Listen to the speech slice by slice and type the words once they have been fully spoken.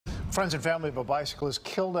Friends and family of a bicyclist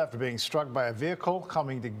killed after being struck by a vehicle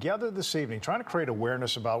coming together this evening, trying to create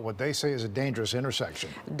awareness about what they say is a dangerous intersection.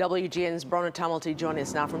 WGN's Brona Tumulty joining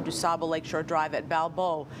us now from DuSable Lake Shore Drive at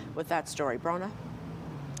Balboa with that story. Brona?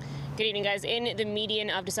 Good evening, guys. In the median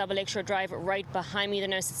of DuSable Lake Shore Drive, right behind me, there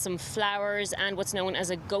now sits some flowers and what's known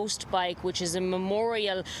as a ghost bike, which is a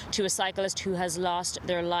memorial to a cyclist who has lost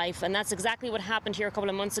their life. And that's exactly what happened here a couple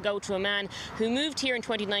of months ago to a man who moved here in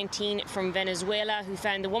 2019 from Venezuela, who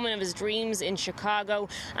found the woman of his dreams in Chicago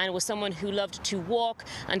and was someone who loved to walk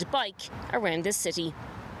and bike around this city.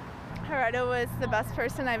 Gerardo was the best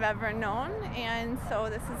person I've ever known, and so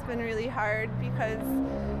this has been really hard because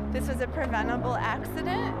this was a preventable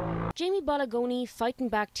accident. Jamie Bolagoni fighting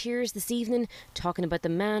back tears this evening, talking about the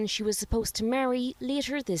man she was supposed to marry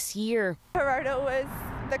later this year. Gerardo was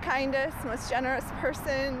the kindest, most generous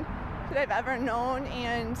person that I've ever known,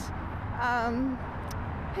 and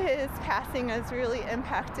his passing has really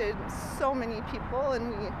impacted so many people,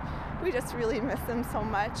 and we just really miss him so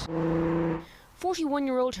much.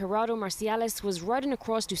 41-year-old Gerardo Marciales was riding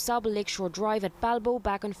across DuSable Lake Shore Drive at Balboa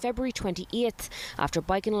back on February 28th after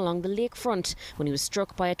biking along the lakefront when he was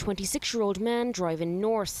struck by a 26-year-old man driving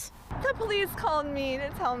north. The police called me to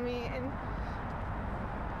tell me, and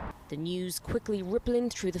the news quickly rippling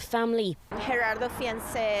through the family. Gerardo's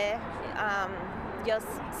fiancé just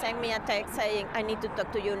sent me a text saying, "I need to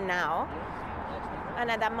talk to you now." And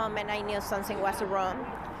at that moment I knew something was wrong.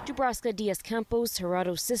 Dubrasca Diaz Campos,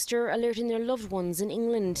 Gerardo's sister, alerting their loved ones in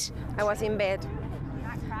England. I was in bed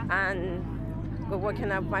and was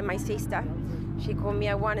woken up by my sister. She called me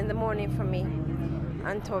at 1 in the morning for me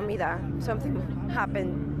and told me that something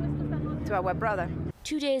happened to our brother.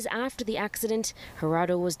 2 days after the accident,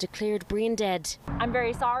 Gerardo was declared brain dead. I'm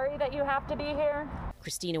very sorry that you have to be here.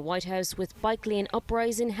 Christina Whitehouse with Bike Lane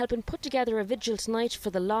Uprising helping put together a vigil tonight for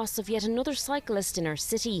the loss of yet another cyclist in our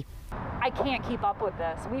city. I can't keep up with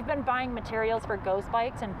this. We've been buying materials for ghost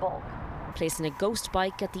bikes in bulk. Placing a ghost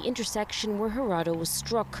bike at the intersection where Gerardo was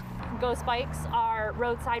struck. Ghost bikes are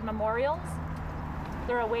roadside memorials.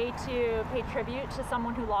 They're a way to pay tribute to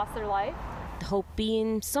someone who lost their life. The hope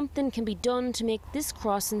being something can be done to make this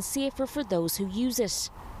crossing safer for those who use it.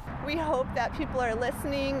 we hope that people are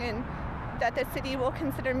listening and that the city will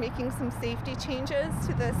consider making some safety changes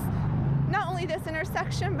to this, not only this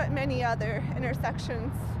intersection, but many other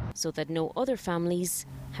intersections. So that no other families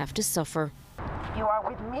have to suffer. You are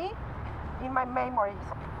with me in my memories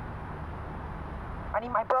and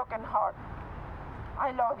in my broken heart.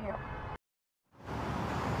 I love you.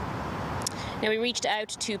 Now, we reached out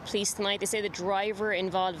to police tonight. They say the driver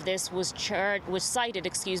involved in this was cited,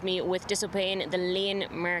 with disobeying the lane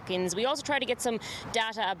markings. We also tried to get some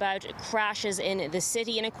data about crashes in the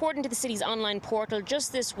city, and according to the city's online portal,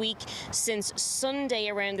 just this week, since Sunday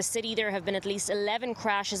around the city, there have been at least 11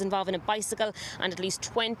 crashes involving a bicycle and at least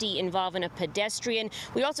 20 involving a pedestrian.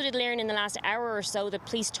 We also did learn in the last hour or so that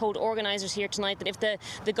police told organisers here tonight that if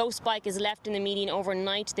the ghost bike is left in the median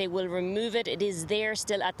overnight, they will remove it. It is there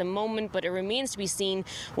still at the moment, but it remains to be seen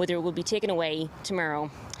whether it will be taken away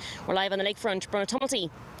tomorrow. We're live on the lakefront. Brona Tumulty,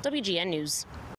 WGN News.